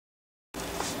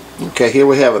Okay, here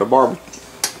we have it, a barber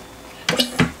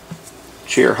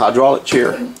chair, hydraulic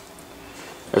chair.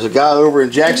 There's a guy over in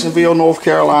Jacksonville, North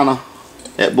Carolina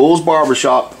at Bull's Barber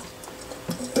Shop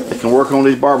that can work on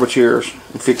these barber chairs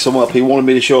and fix them up. He wanted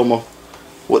me to show him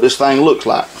what this thing looks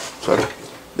like. So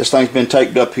this thing's been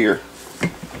taped up here.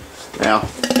 Now,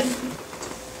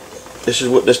 this is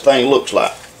what this thing looks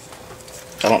like.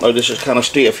 I don't know, this is kind of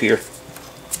stiff here.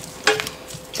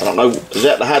 I don't know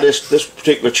exactly how this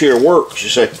particular chair works, you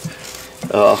see.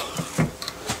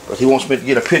 But he wants me to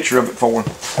get a picture of it for him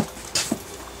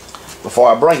before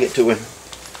I bring it to him.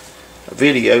 A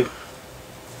video.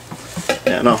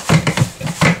 Yeah, no.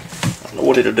 I don't know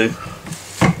what it'll do.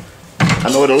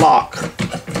 I know it'll lock.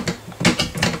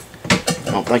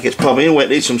 I don't think it's probably, anyway, it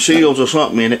needs some seals or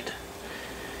something in it.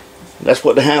 That's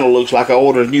what the handle looks like. I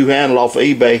ordered a new handle off of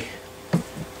eBay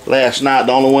last night,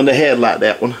 the only one they had like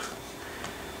that one.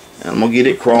 And I'm gonna get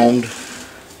it chromed.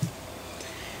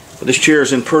 But this chair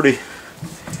is in pretty,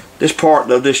 this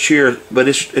part of this chair, but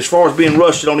it's, as far as being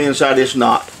rusted on the inside, it's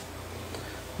not.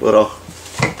 But I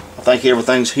think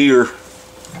everything's here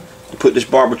to put this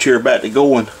barber chair back to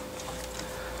going.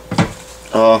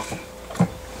 But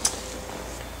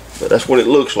that's what it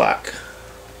looks like.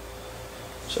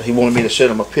 So he wanted me to send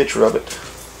him a picture of it.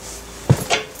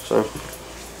 So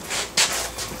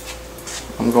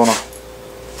I'm gonna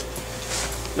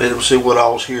let him see what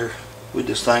all's here with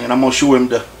this thing, and I'm gonna show him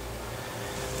the,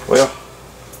 well,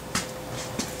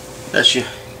 that's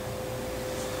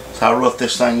how rough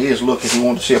this thing is. Look, if he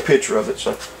wanted to see a picture of it.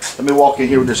 So let me walk in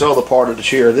here with this other part of the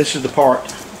chair. This is the part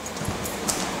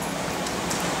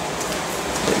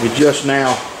that we just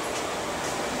now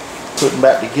putting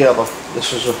back together.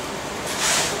 This is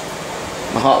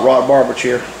my hot rod barber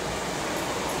chair.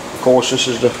 Of course, this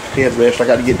is the headrest. I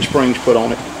got to get the springs put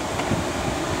on it.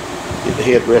 Get the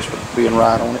headrest being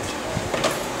right on it.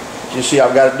 As you see,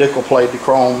 I've got it nickel plated,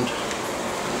 chromed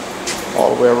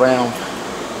all the way around.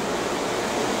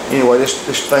 Anyway, this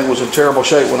thing was in terrible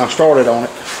shape when I started on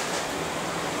it.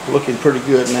 Looking pretty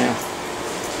good now.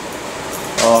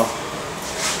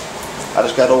 I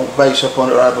just got an old base up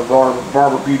under it. I have a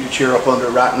barber beauty chair up under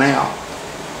it right now,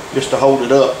 just to hold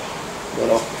it up.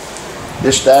 But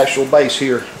this is the actual base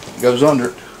here, goes under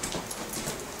it.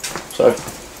 So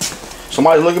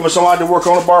somebody's looking for somebody to work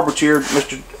on a barber chair.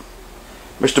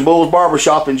 Mr. Bull's Barber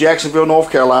Shop in Jacksonville, North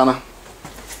Carolina.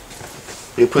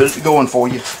 He'll put it going for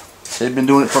you. They've been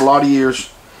doing it for a lot of years.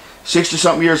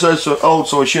 60-something years old,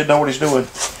 so he should know what he's doing.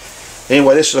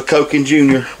 Anyway, this is a Koken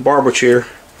Jr. barber chair.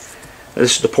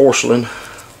 This is the porcelain,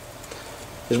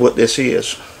 is what this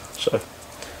is. So,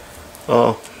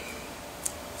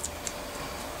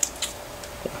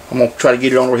 I'm going to try to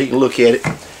get it on where he can look at it.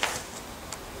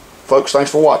 Folks,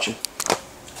 thanks for watching.